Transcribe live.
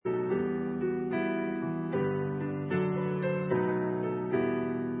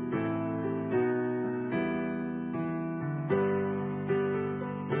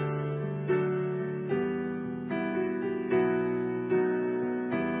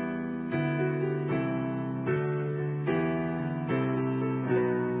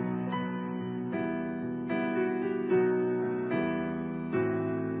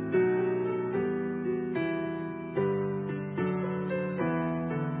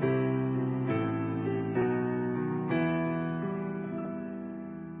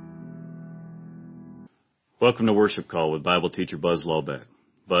Welcome to Worship Call with Bible teacher Buzz Lawbeck.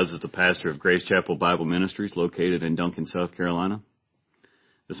 Buzz is the pastor of Grace Chapel Bible Ministries located in Duncan, South Carolina.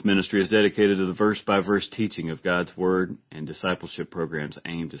 This ministry is dedicated to the verse-by-verse teaching of God's Word and discipleship programs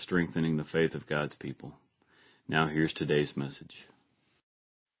aimed at strengthening the faith of God's people. Now here's today's message.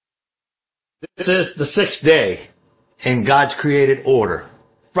 This is the 6th day in God's created order.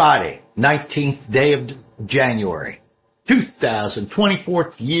 Friday, 19th day of January,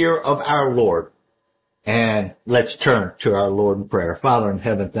 2024th year of our Lord. And let's turn to our Lord in prayer. Father in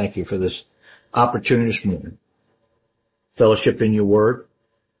heaven, thank you for this opportunity this morning. Fellowship in your word.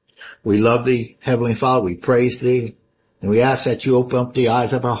 We love thee, Heavenly Father. We praise thee. And we ask that you open up the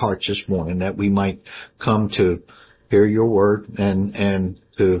eyes of our hearts this morning, that we might come to hear your word and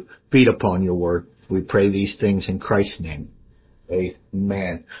to feed upon your word. We pray these things in Christ's name.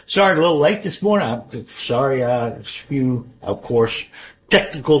 Amen. Sorry, a little late this morning. I'm sorry, a few, of course,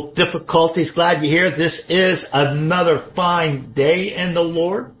 technical difficulties. Glad you're here. This is another fine day in the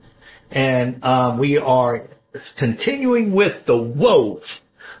Lord. And we are continuing with the woes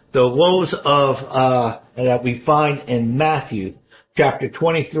of that we find in Matthew chapter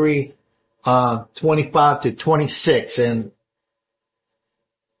 23, 25 to 26. And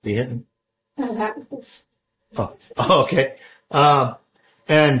do you hit me? Oh, okay.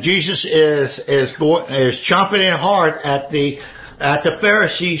 And Jesus is chomping in hard at the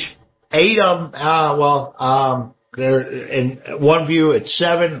Pharisees. 8 of them, there in one view it's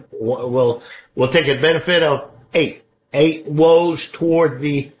 7. We'll take a benefit of 8. 8 woes toward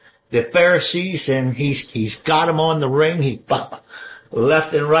the Pharisees, and he's got them on the ring. He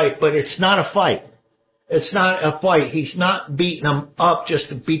left and right, but it's not a fight. It's not a fight. He's not beating them up just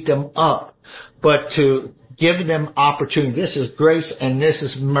to beat them up, but to give them opportunity. This is grace and this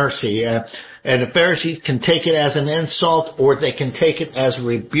is mercy. And the Pharisees can take it as an insult, or they can take it as a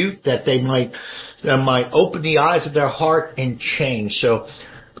rebuke, that they might open the eyes of their heart and change. So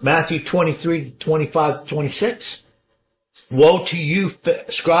Matthew 23, 25, 26. Woe to you,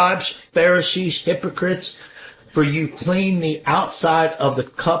 scribes, Pharisees, hypocrites, for you clean the outside of the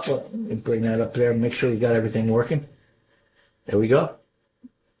cup. Let me bring that up there and make sure we got everything working. There we go.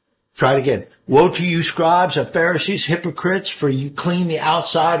 Try it again. Woe to you, scribes and Pharisees, hypocrites, for you clean the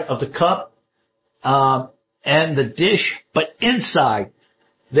outside of the cup and the dish, but inside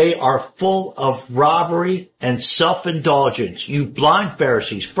they are full of robbery and self-indulgence. You blind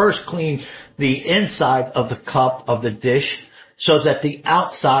Pharisees, first clean the inside of the cup of the dish, so that the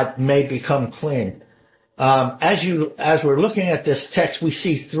outside may become clean. As we're looking at this text, we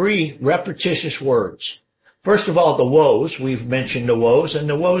see 3 repetitious words. First of all, the woes. We've mentioned the woes, and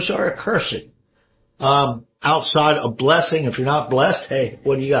the woes are a cursing. Outside of blessing, if you're not blessed, hey,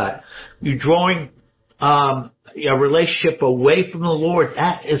 what do you got? You're drawing a relationship away from the Lord.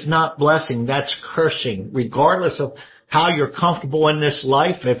 That is not blessing. That's cursing. Regardless of how you're comfortable in this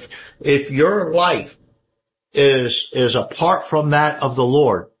life, if your life is apart from that of the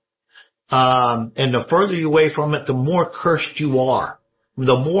Lord, and the further you away from it, the more cursed you are.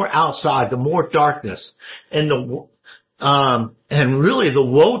 The more outside, the more darkness. And really the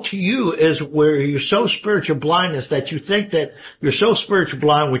woe to you is where you're so spiritual blindness that you think that you're so spiritual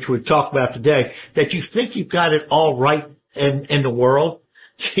blind, which we've talked about today, that you think you've got it all right in the world.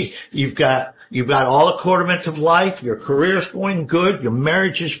 You've got all the accordaments of life. Your career's going good. Your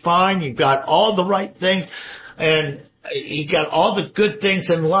marriage is fine. You've got all the right things, and you got all the good things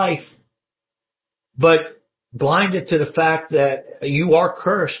in life, but blinded to the fact that you are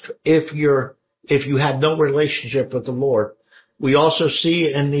cursed if you have no relationship with the Lord. We also see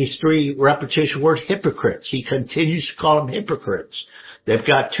in these 3 repetition words, hypocrites. He continues to call them hypocrites. They've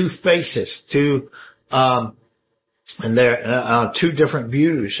got 2 faces, and they're 2 different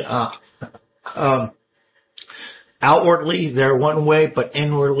views. Outwardly, they're one way, but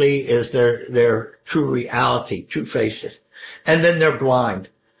inwardly is their true reality, true faces. And then they're blind,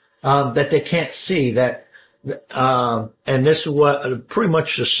 that they can't see that. And this is what pretty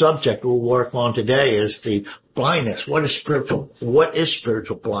much the subject we'll work on today is the blindness. What is spiritual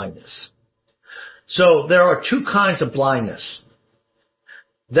blindness? So there are 2 kinds of blindness.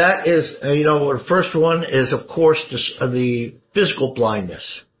 That is, the first one is, of course, the physical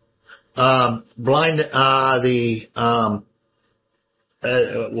blindness. The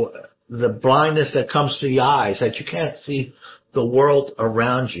blindness that comes to the eyes, that you can't see the world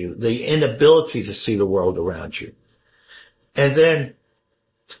around you, the inability to see the world around you. And then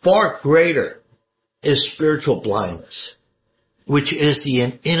far greater is spiritual blindness, which is the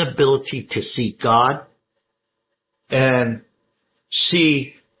inability to see God and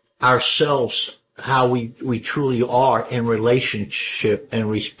see ourselves how we truly are in relationship and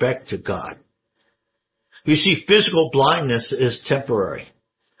respect to God. You see, physical blindness is temporary.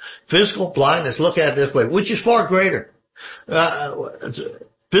 Physical blindness, look at it this way, which is far greater.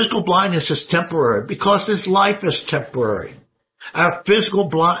 Physical blindness is temporary because this life is temporary. Our physical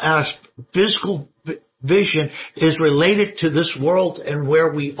vision is related to this world and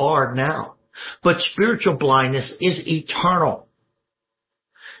where we are now. But spiritual blindness is eternal.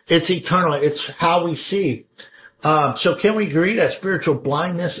 It's eternal. It's how we see. So can we agree that spiritual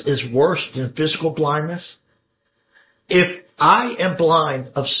blindness is worse than physical blindness? If I am blind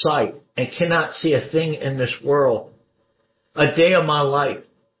of sight and cannot see a thing in this world, a day of my life,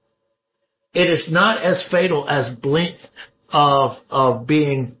 it is not as fatal as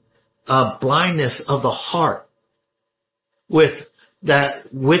being blindness of the heart. If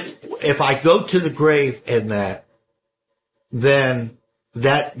I go to the grave in that, then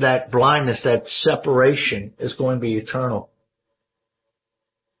that blindness, that separation is going to be eternal.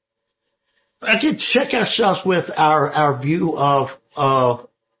 I could check ourselves with our view of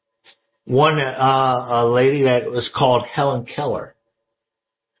one a lady that was called Helen Keller.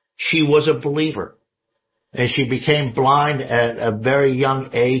 She was a believer, and she became blind at a very young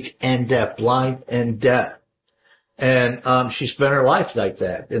age and deaf, blind and deaf, and she spent her life like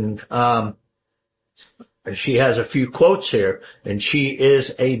that. And she has a few quotes here, and she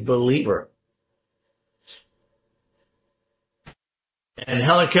is a believer. And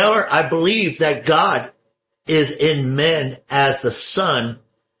Helen Keller, I believe that God is in men as the sun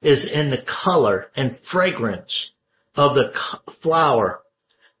is in the color and fragrance of the flower,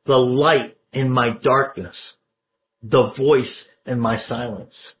 the light in my darkness, the voice in my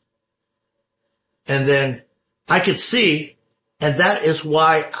silence. And then I could see, and that is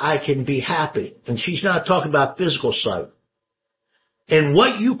why I can be happy. And she's not talking about physical sight. And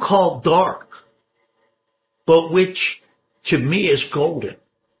what you call dark, but which to me is golden.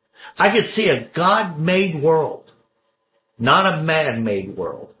 I could see a God-made world, not a man-made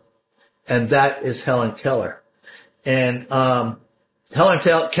world. And that is Helen Keller. And Helen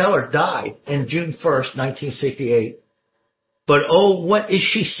Keller died on June 1st, 1968. But oh, what is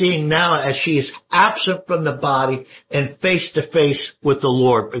she seeing now as she is absent from the body and face to face with the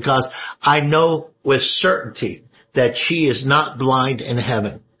Lord? Because I know with certainty that she is not blind in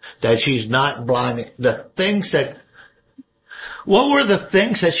heaven, that she's not blind. What were the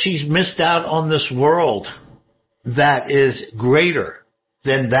things that she's missed out on this world that is greater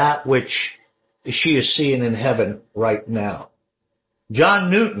than that which she is seeing in heaven right now? John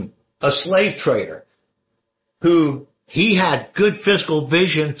Newton, a slave trader, who he had good physical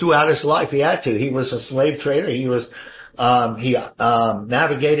vision throughout his life. He had to. He was a slave trader. He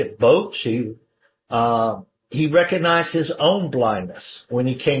navigated boats. He recognized his own blindness when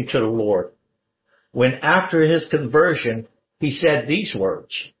he came to the Lord. When after his conversion, he said these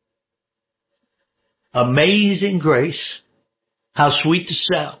words: "Amazing grace, how sweet the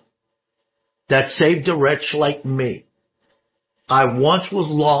sound that saved a wretch like me. I once was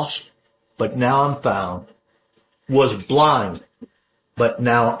lost, but now I'm found. Was blind, but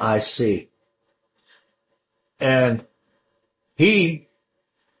now I see." And he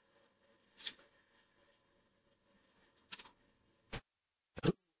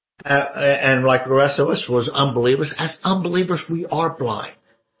and like the rest of us was unbelievers. As unbelievers, we are blind.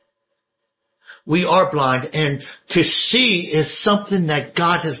 We are blind, and to see is something that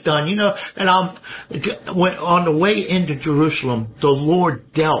God has done. You know, and on the way into Jerusalem, the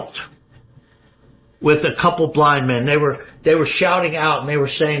Lord dealt with a couple blind men. They were shouting out, and they were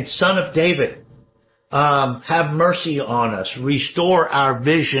saying, "Son of David, have mercy on us, restore our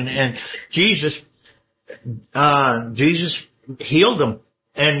vision." And Jesus healed them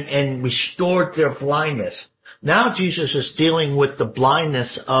and restored their blindness. Now Jesus is dealing with the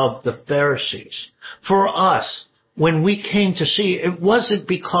blindness of the Pharisees. For us, when we came to see, it wasn't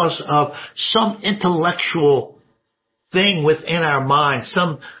because of some intellectual thing within our mind,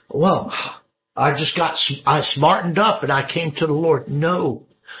 I smartened up and I came to the Lord. No.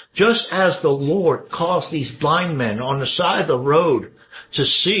 Just as the Lord caused these blind men on the side of the road to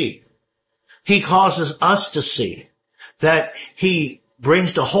see, He causes us to see. That He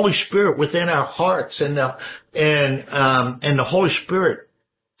brings the Holy Spirit within our hearts, and the Holy Spirit,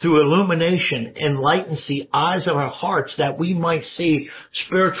 through illumination, enlightens the eyes of our hearts that we might see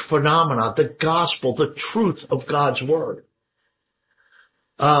spiritual phenomena, the gospel, the truth of God's Word.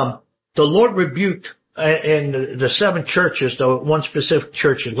 The Lord rebuked in the seven churches, the one specific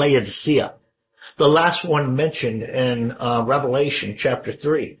church is Laodicea, the last one mentioned in Revelation chapter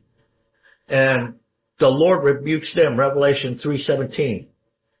 3. And the Lord rebukes them, Revelation 3:17.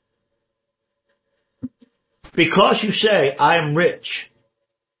 "Because you say, I am rich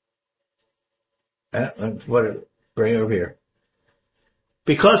Bring it over here.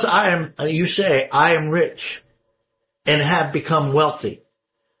 Because you say, I am rich and have become wealthy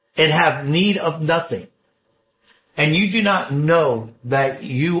and have need of nothing. And you do not know that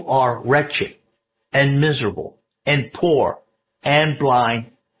you are wretched and miserable and poor and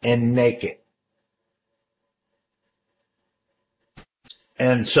blind and naked.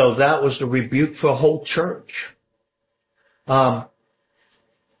 And so that was the rebuke for the whole church. The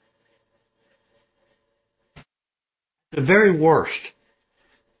very worst,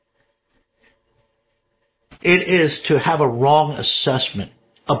 it is to have a wrong assessment,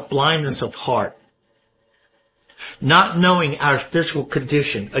 a blindness of heart, not knowing our physical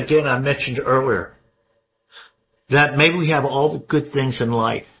condition. Again, I mentioned earlier that maybe we have all the good things in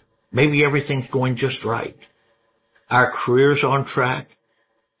life. Maybe everything's going just right. Our career's on track.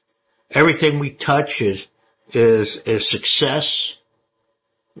 Everything we touch is success.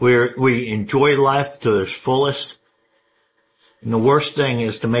 We enjoy life to its fullest. And the worst thing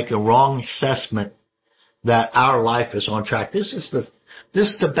is to make a wrong assessment that our life is on track. This is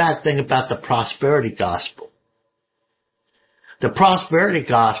the bad thing about the prosperity gospel. The prosperity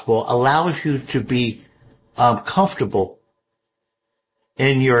gospel allows you to be comfortable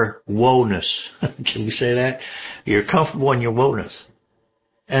in your woeness. Can we say that? You're comfortable in your woeness.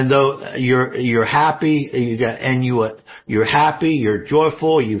 And though you're happy, you're happy, you're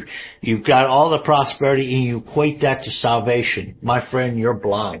joyful, you've got all the prosperity, and you equate that to salvation. My friend, you're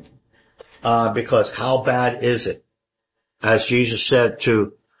blind. Because how bad is it, as Jesus said,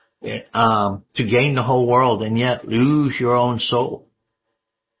 to gain the whole world and yet lose your own soul?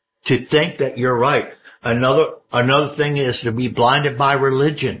 To think that you're right. Another thing is to be blinded by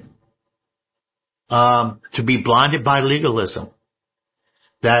religion. To be blinded by legalism.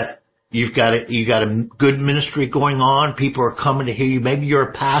 That you got a good ministry going on. People are coming to hear you. Maybe you're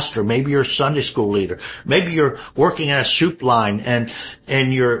a pastor. Maybe you're a Sunday school leader. Maybe you're working at a soup line and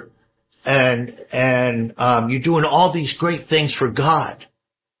you're doing all these great things for God.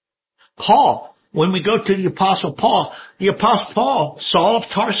 Paul, when we go to the Apostle Paul, Saul of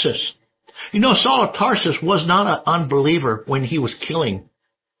Tarsus. You know, Saul of Tarsus was not an unbeliever when he was killing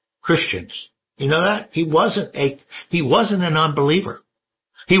Christians. You know that? He wasn't an unbeliever.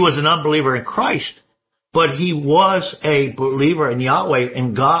 He was an unbeliever in Christ, but he was a believer in Yahweh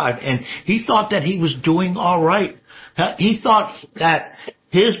and God, and he thought that he was doing all right. He thought that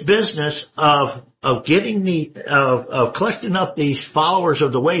his business of collecting up these followers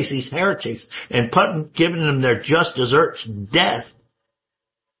of the ways, these heretics, and giving them their just deserts, death,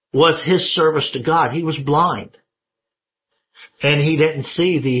 was his service to God. He was blind, and he didn't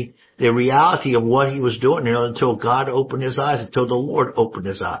see the reality of what he was doing until God opened his eyes, until the Lord opened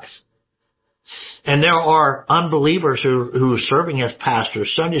his eyes. And there are unbelievers who are serving as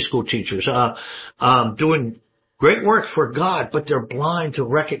pastors, Sunday school teachers, doing great work for God, but they're blind to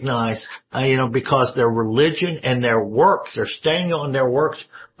recognize, because their religion and their works, they're staying on their works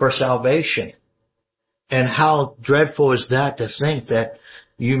for salvation. And how dreadful is that, to think that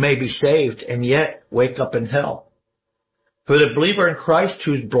you may be saved and yet wake up in hell. For the believer in Christ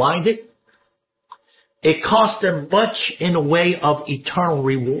who's blinded, it costs them much in the way of eternal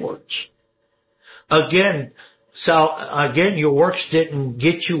rewards. Again, your works didn't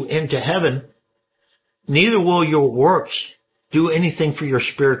get you into heaven. Neither will your works do anything for your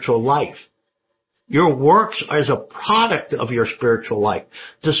spiritual life. Your works are as a product of your spiritual life.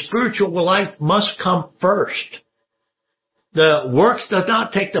 The spiritual life must come first. The works does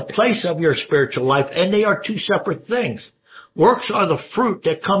not take the place of your spiritual life, and they are two separate things. Works are the fruit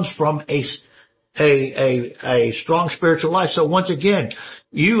that comes from a strong spiritual life. So once again,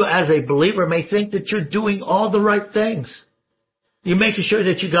 you as a believer may think that you're doing all the right things. You're making sure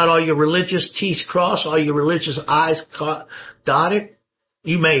that you got all your religious T's crossed, all your religious I's dotted.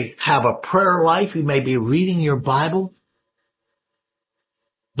 You may have a prayer life. You may be reading your Bible.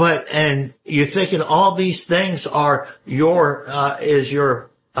 And you're thinking all these things are your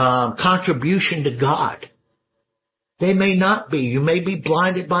contribution to God. They may not be. You may be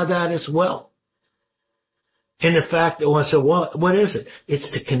blinded by that as well. And the fact that one said, what is it? It's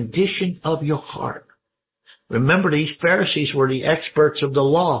the condition of your heart. Remember, these Pharisees were the experts of the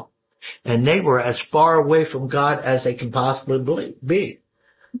law, and they were as far away from God as they can possibly be.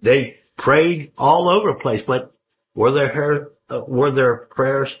 They prayed all over the place, but were their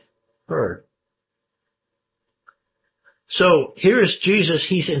prayers heard? So here's Jesus.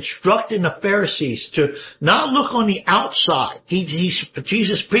 He's instructing the Pharisees to not look on the outside.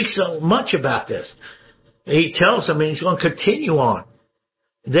 Jesus speaks so much about this. He tells them, and he's going to continue on.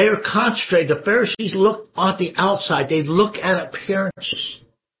 They're concentrated. The Pharisees look on the outside. They look at appearances.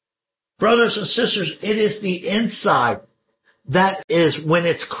 Brothers and sisters, it is the inside that is when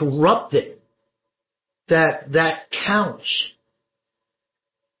it's corrupted that counts.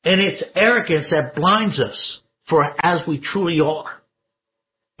 And it's arrogance that blinds us for as we truly are.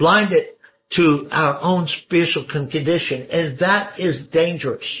 Blinded to our own spiritual condition. And that is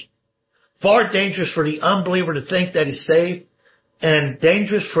dangerous. Far dangerous for the unbeliever to think that he's saved. And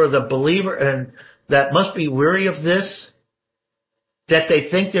dangerous for the believer and that must be weary of this. That they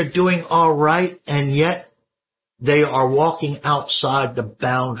think they're doing all right and yet they are walking outside the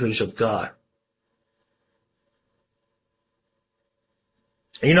boundaries of God.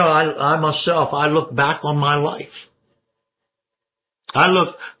 You know, I myself, I look back on my life. I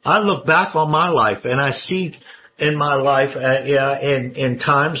look back on my life and I see in my life, in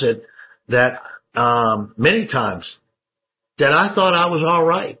times that many times that I thought I was all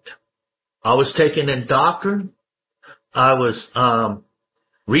right. I was taking in doctrine. I was,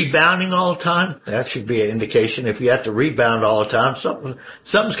 rebounding all the time. That should be an indication. If you have to rebound all the time,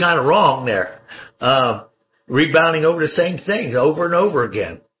 something's kind of wrong there. Rebounding over the same thing over and over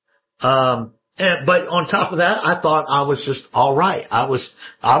again. But on top of that, I thought I was just all right. I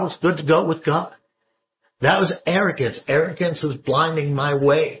was good to go with God. That was arrogance. Arrogance was blinding my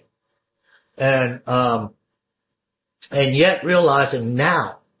way. And yet realizing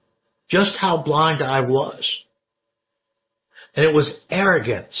now just how blind I was. And it was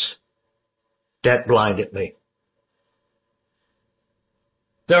arrogance that blinded me.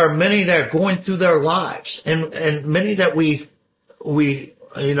 There are many that are going through their lives and many that we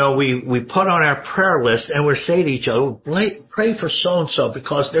put on our prayer list and we say to each other, pray for so-and-so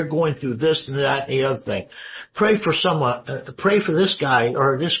because they're going through this and that and the other thing. Pray for someone, pray for this guy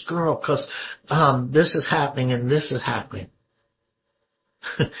or this girl because, this is happening and this is happening.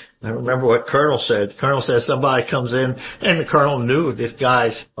 I remember what Colonel said. The Colonel said somebody comes in and the Colonel knew this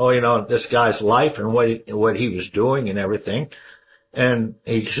guy's life and what he was doing and everything. And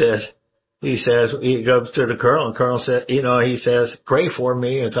he goes to the Colonel and Colonel said, he says, pray for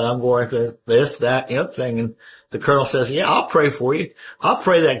me and I'm going through this, that, and the other thing. And the Colonel says, yeah, I'll pray for you. I'll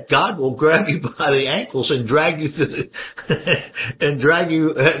pray that God will grab you by the ankles and drag you through and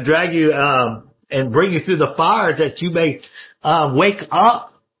and bring you through the fire that you may wake up.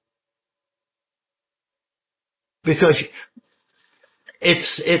 Because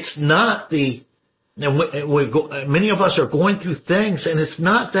it's not many of us are going through things and it's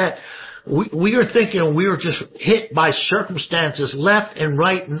not that we are thinking we were just hit by circumstances left and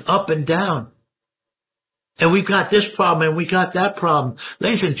right and up and down. And we've got this problem and we got that problem.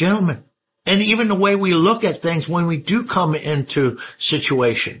 Ladies and gentlemen, and even the way we look at things when we do come into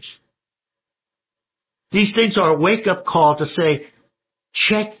situations. These things are a wake-up call to say,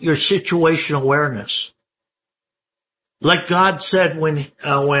 check your situation awareness. Like God said when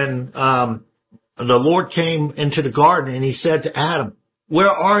the Lord came into the garden and he said to Adam,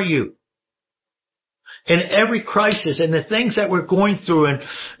 where are you? In every crisis and the things that we're going through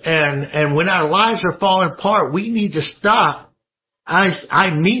and when our lives are falling apart, we need to stop. I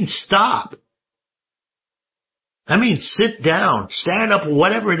mean stop. I mean sit down, stand up,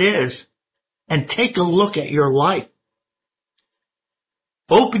 whatever it is, and take a look at your life.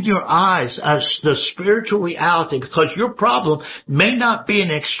 Open your eyes as the spiritual reality because your problem may not be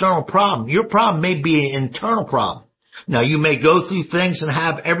an external problem. Your problem may be an internal problem. Now you may go through things and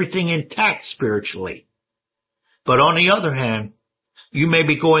have everything intact spiritually. But on the other hand, you may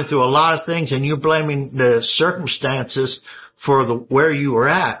be going through a lot of things and you're blaming the circumstances for where you are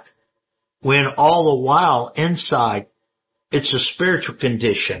at. When all the while inside, it's a spiritual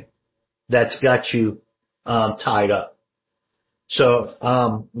condition that's got you tied up. So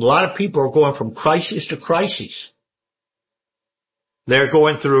a lot of people are going from crisis to crisis. They're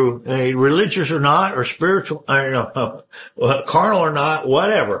going through religious or not, or spiritual, carnal or not,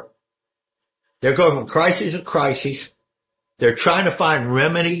 whatever. They're going from crisis to crisis. They're trying to find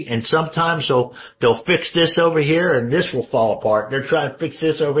remedy, and sometimes they'll fix this over here, and this will fall apart. They're trying to fix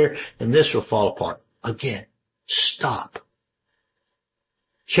this over here, and this will fall apart. Again, stop.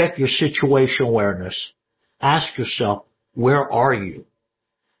 Check your situational awareness. Ask yourself, where are you?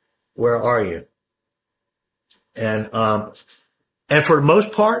 Where are you? And for the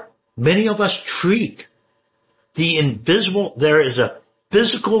most part, many of us treat the invisible. There is a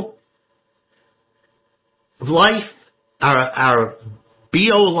physical life, our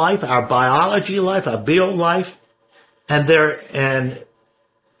bio life, our biology life, our bio life, and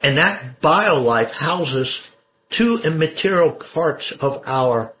that bio life houses two immaterial parts of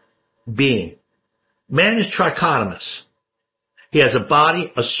our being. Man is trichotomous. He has a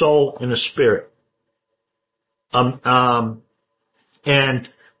body, a soul, and a spirit. And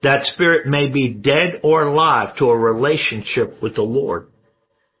that spirit may be dead or alive to a relationship with the Lord.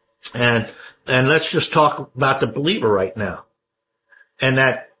 And let's just talk about the believer right now. And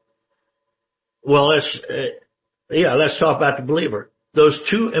that, well, let's talk about the believer. Those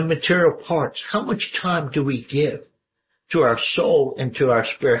two immaterial parts, how much time do we give to our soul and to our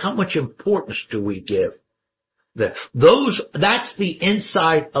spirit? How much importance do we give? That's the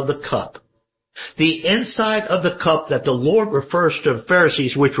inside of the cup. The inside of the cup that the Lord refers to the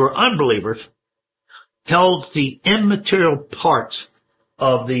Pharisees, which were unbelievers, held the immaterial parts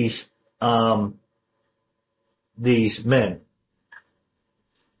of these men.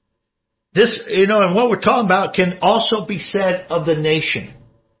 This, and what we're talking about can also be said of the nation.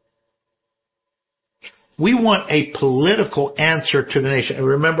 We want a political answer to the nation. And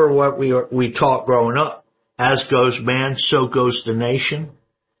remember what we taught growing up. As goes man, so goes the nation.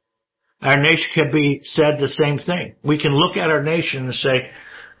 Our nation can be said the same thing. We can look at our nation and say,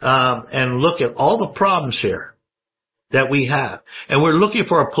 and look at all the problems here that we have. And we're looking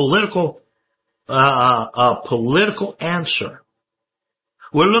for a political answer.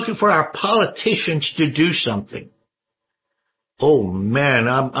 We're looking for our politicians to do something. Oh man,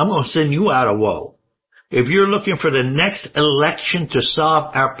 I'm going to send you out of woe. If you're looking for the next election to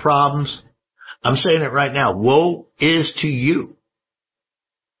solve our problems, I'm saying it right now, woe is to you.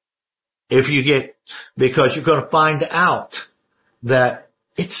 Because you're going to find out that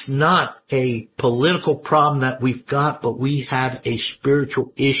it's not a political problem that we've got, but we have a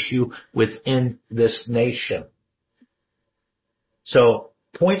spiritual issue within this nation. So,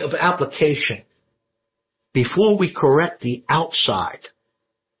 point of application. Before we correct the outside,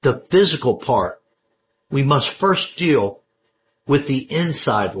 the physical part, we must first deal with the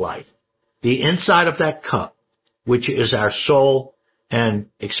inside life. The inside of that cup, which is our soul and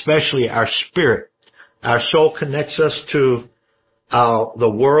especially our spirit. Our soul connects us to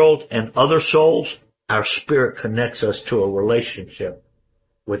the world and other souls. Our spirit connects us to a relationship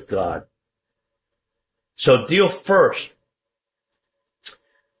with God. So deal first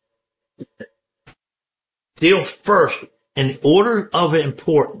in order of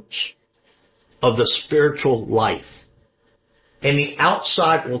importance of the spiritual life. And the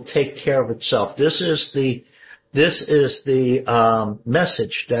outside will take care of itself. This is the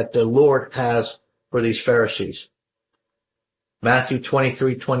message that the Lord has for these Pharisees. Matthew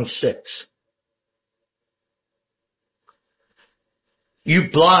 23:26. You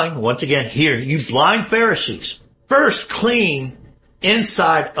blind Pharisees, first clean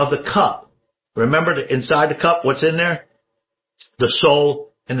inside of the cup. Remember, inside the cup, what's in there? The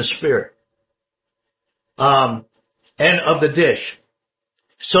soul and the spirit. And of the dish,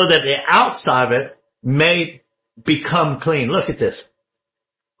 so that the outside of it may become clean. Look at this.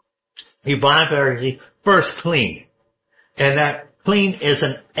 You blind Pharisee, first clean. And that clean is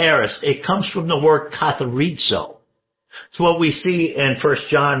an aorist. It comes from the word katharizo. It's what we see in 1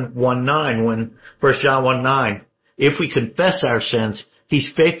 John 1:9, when 1 John 1:9, if we confess our sins, He's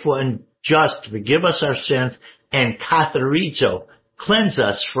faithful and just to forgive us our sins and katharizo, cleanse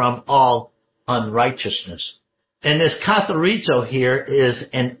us from all unrighteousness. And this katharizo here is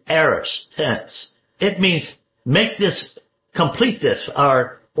an aorist tense. It means complete this,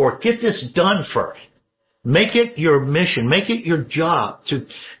 or get this done first. Make it your mission, make it your job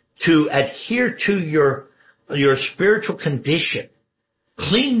to adhere to your spiritual condition.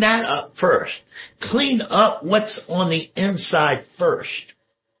 Clean that up first. Clean up what's on the inside first.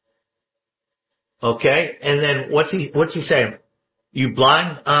 Okay? And then what's he saying? You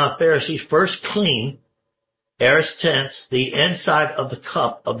blind Pharisees, first clean, aorist tense, the inside of the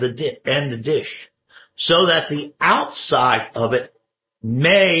cup and the dish, so that the outside of it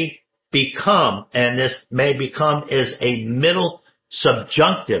may become, and this may become is a middle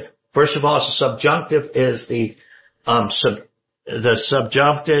subjunctive. First of all, subjunctive is the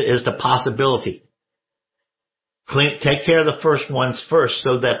subjunctive is the possibility. Take care of the first ones first,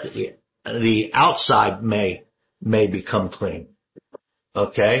 so that the outside may become clean.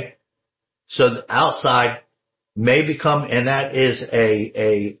 Okay, so the outside may become, and that is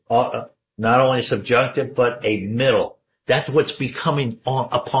a not only subjunctive but a middle. That's what's becoming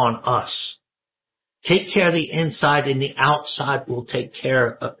upon us. Take care of the inside, and the outside will take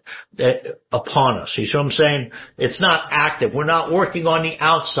care of that upon us. You see what I'm saying? It's not active. We're not working on the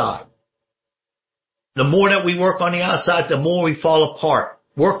outside. The more that we work on the outside, the more we fall apart.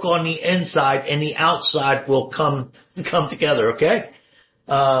 Work on the inside, and the outside will come together. Okay.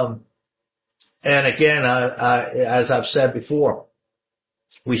 And again, as I've said before,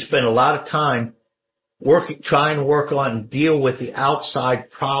 we spend a lot of time trying to work on, deal with the outside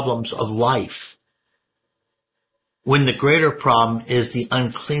problems of life. when the greater problem is the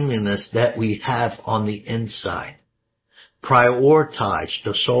uncleanliness that we have on the inside. Prioritize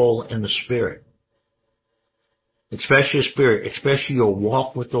the soul and the spirit. Especially the spirit, especially your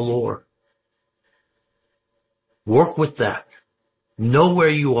walk with the Lord. Work with that. Know where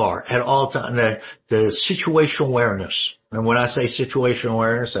you are at all times. The situational awareness. And when I say situational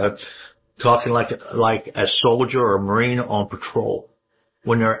awareness, I'm talking like a soldier or a Marine on patrol.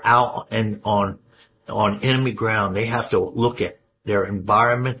 When they're out and on enemy ground, they have to look at their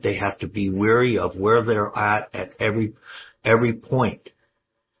environment. They have to be wary of where they're at every point.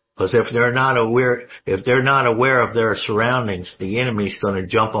 Because if they're not aware of their surroundings, the enemy's going to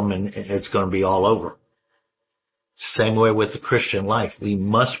jump them and it's going to be all over. Same way with the Christian life. We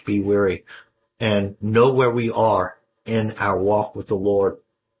must be wary and know where we are in our walk with the Lord.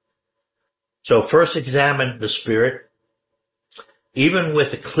 So first examine the spirit, even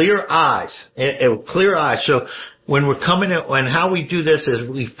with clear eyes. Clear eyes. So when we're coming in, and how we do this is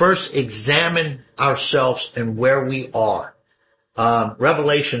we first examine ourselves and where we are.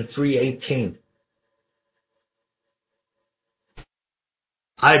 Revelation 3:18.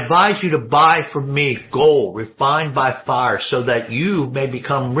 I advise you to buy from me gold refined by fire so that you may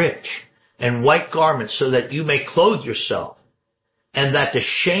become rich, and white garments so that you may clothe yourself, and that the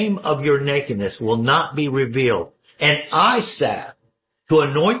shame of your nakedness will not be revealed, and eye salve to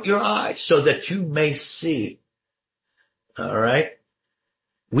anoint your eyes so that you may see. All right?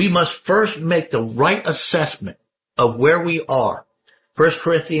 We must first make the right assessment of where we are. 1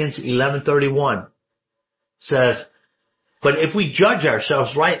 Corinthians 11:31 says, but if we judge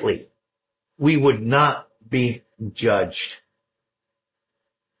ourselves rightly, we would not be judged.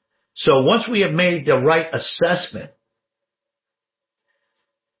 So once we have made the right assessment,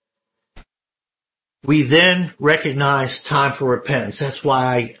 we then recognize time for repentance. That's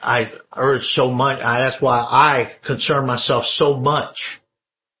why I urge so much. That's why I concern myself so much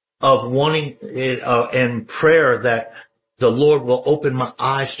of wanting in prayer that the Lord will open my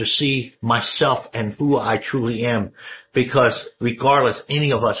eyes to see myself and who I truly am. Because regardless,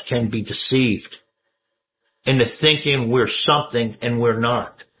 any of us can be deceived into thinking we're something and we're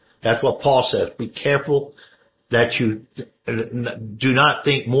not. That's what Paul says. Be careful that you do not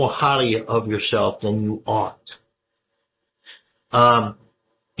think more highly of yourself than you ought.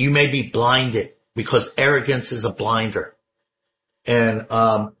 You may be blinded because arrogance is a blinder. And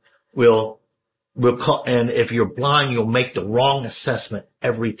and if you're blind, you'll make the wrong assessment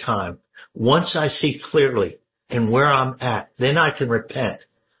every time. Once I see clearly and where I'm at, then I can repent.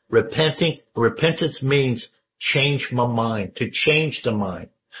 Repentance means change my mind, to change the mind,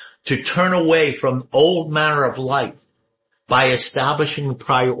 to turn away from old manner of life by establishing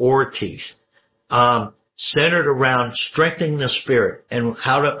priorities, centered around strengthening the spirit. And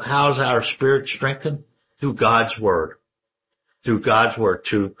how's our spirit strengthened? Through God's word. Through God's word,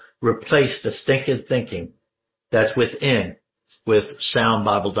 to replace the stinking thinking that's within with sound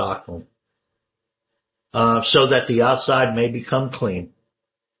Bible doctrine, so that the outside may become clean.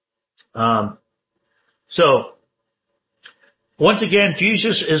 So once again,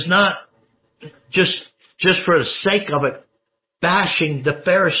 Jesus is not just for the sake of it bashing the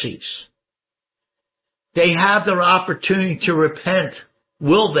Pharisees. They have their opportunity to repent.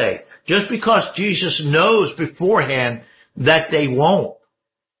 Will they? Just because Jesus knows beforehand that they won't,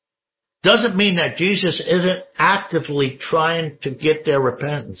 doesn't mean that Jesus isn't actively trying to get their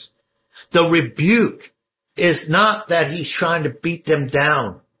repentance. The rebuke is not that he's trying to beat them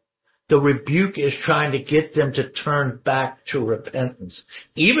down. The rebuke is trying to get them to turn back to repentance,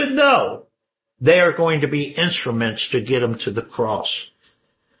 even though they are going to be instruments to get them to the cross.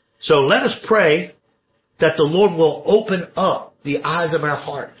 So let us pray that the Lord will open up the eyes of our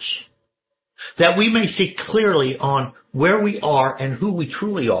hearts, that we may see clearly on where we are and who we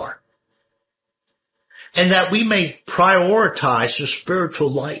truly are, and that we may prioritize the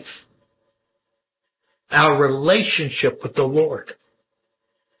spiritual life, our relationship with the Lord.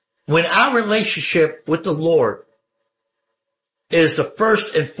 When our relationship with the Lord is the first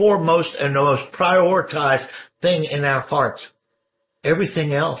and foremost and the most prioritized thing in our hearts,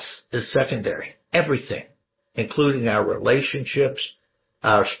 everything else is secondary. Everything, including our relationships,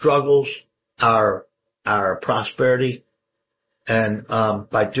 our struggles, our prosperity. And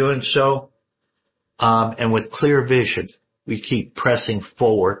by doing so, and with clear vision, we keep pressing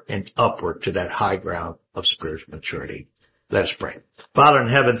forward and upward to that high ground of spiritual maturity. Let us pray. Father in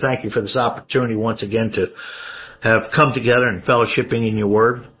heaven, thank you for this opportunity once again to have come together and fellowshipping in your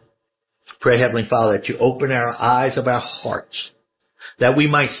word. Pray, Heavenly Father, that you open our eyes of our hearts, that we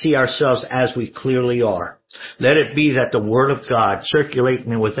might see ourselves as we clearly are. Let it be that the word of God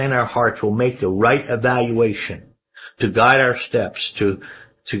circulating within our hearts will make the right evaluation to guide our steps, to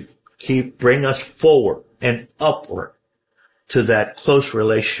bring us forward and upward to that close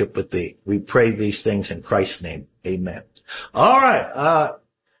relationship with Thee. We pray these things in Christ's name. Amen. All right.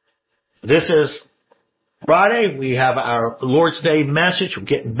 This is Friday. We have our Lord's Day message. We're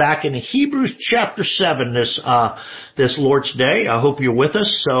getting back into Hebrews chapter 7 this Lord's Day. I hope you're with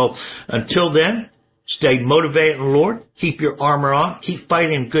us. So until then, stay motivated in the Lord. Keep your armor on. Keep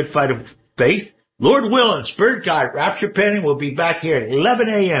fighting a good fight of faith. Lord willing, Spirit guide, rapture pending. We'll be back here at 11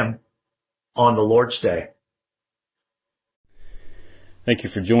 a.m. on the Lord's Day. Thank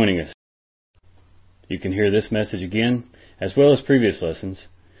you for joining us. You can hear this message again, as well as previous lessons,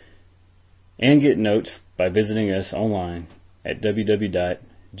 and get notes by visiting us online at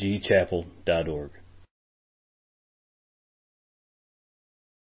www.gchapel.org.